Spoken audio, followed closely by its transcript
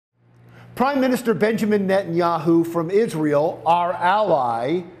Prime Minister Benjamin Netanyahu from Israel, our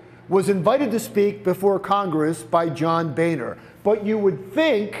ally, was invited to speak before Congress by John Boehner. But you would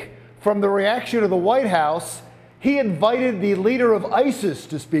think, from the reaction of the White House, he invited the leader of ISIS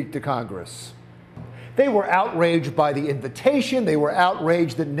to speak to Congress. They were outraged by the invitation. They were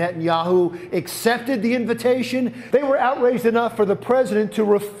outraged that Netanyahu accepted the invitation. They were outraged enough for the president to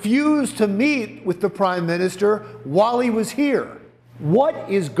refuse to meet with the prime minister while he was here. What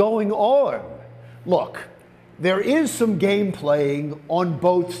is going on? Look, there is some game playing on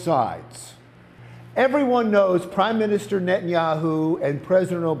both sides. Everyone knows Prime Minister Netanyahu and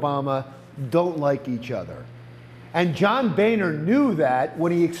President Obama don't like each other. And John Boehner knew that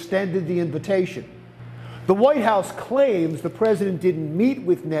when he extended the invitation. The White House claims the president didn't meet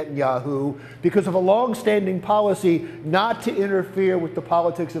with Netanyahu because of a long-standing policy not to interfere with the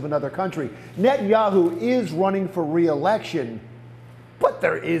politics of another country. Netanyahu is running for re-election, but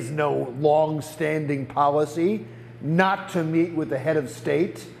there is no long-standing policy not to meet with the head of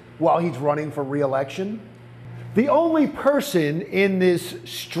state while he's running for re-election. The only person in this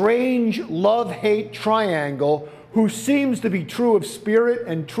strange love-hate triangle who seems to be true of spirit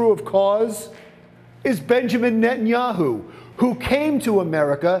and true of cause is Benjamin Netanyahu, who came to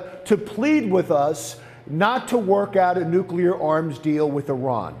America to plead with us not to work out a nuclear arms deal with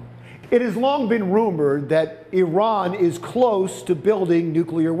Iran. It has long been rumored that Iran is close to building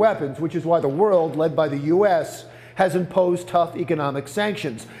nuclear weapons, which is why the world, led by the US, has imposed tough economic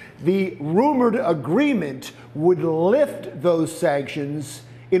sanctions. The rumored agreement would lift those sanctions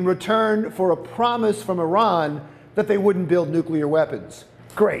in return for a promise from Iran that they wouldn't build nuclear weapons.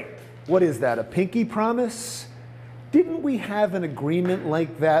 Great. What is that, a pinky promise? Didn't we have an agreement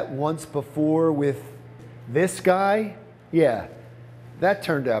like that once before with this guy? Yeah, that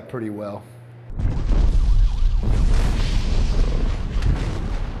turned out pretty well.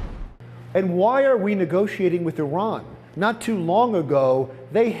 And why are we negotiating with Iran? Not too long ago,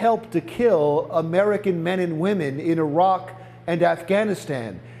 they helped to kill American men and women in Iraq and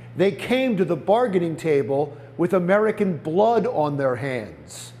Afghanistan. They came to the bargaining table with American blood on their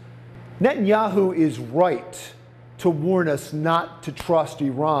hands. Netanyahu is right to warn us not to trust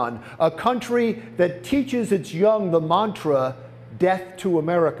Iran, a country that teaches its young the mantra, death to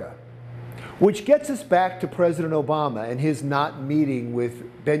America. Which gets us back to President Obama and his not meeting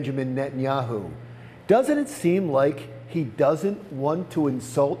with Benjamin Netanyahu. Doesn't it seem like he doesn't want to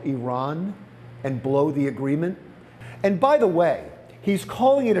insult Iran and blow the agreement? And by the way, he's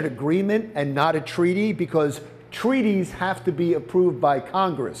calling it an agreement and not a treaty because treaties have to be approved by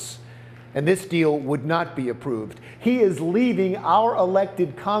Congress. And this deal would not be approved. He is leaving our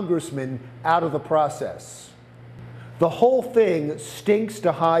elected congressmen out of the process. The whole thing stinks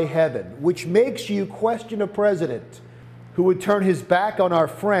to high heaven, which makes you question a president who would turn his back on our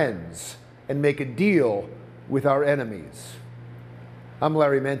friends and make a deal with our enemies. I'm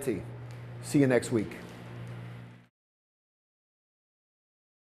Larry Mendte. See you next week.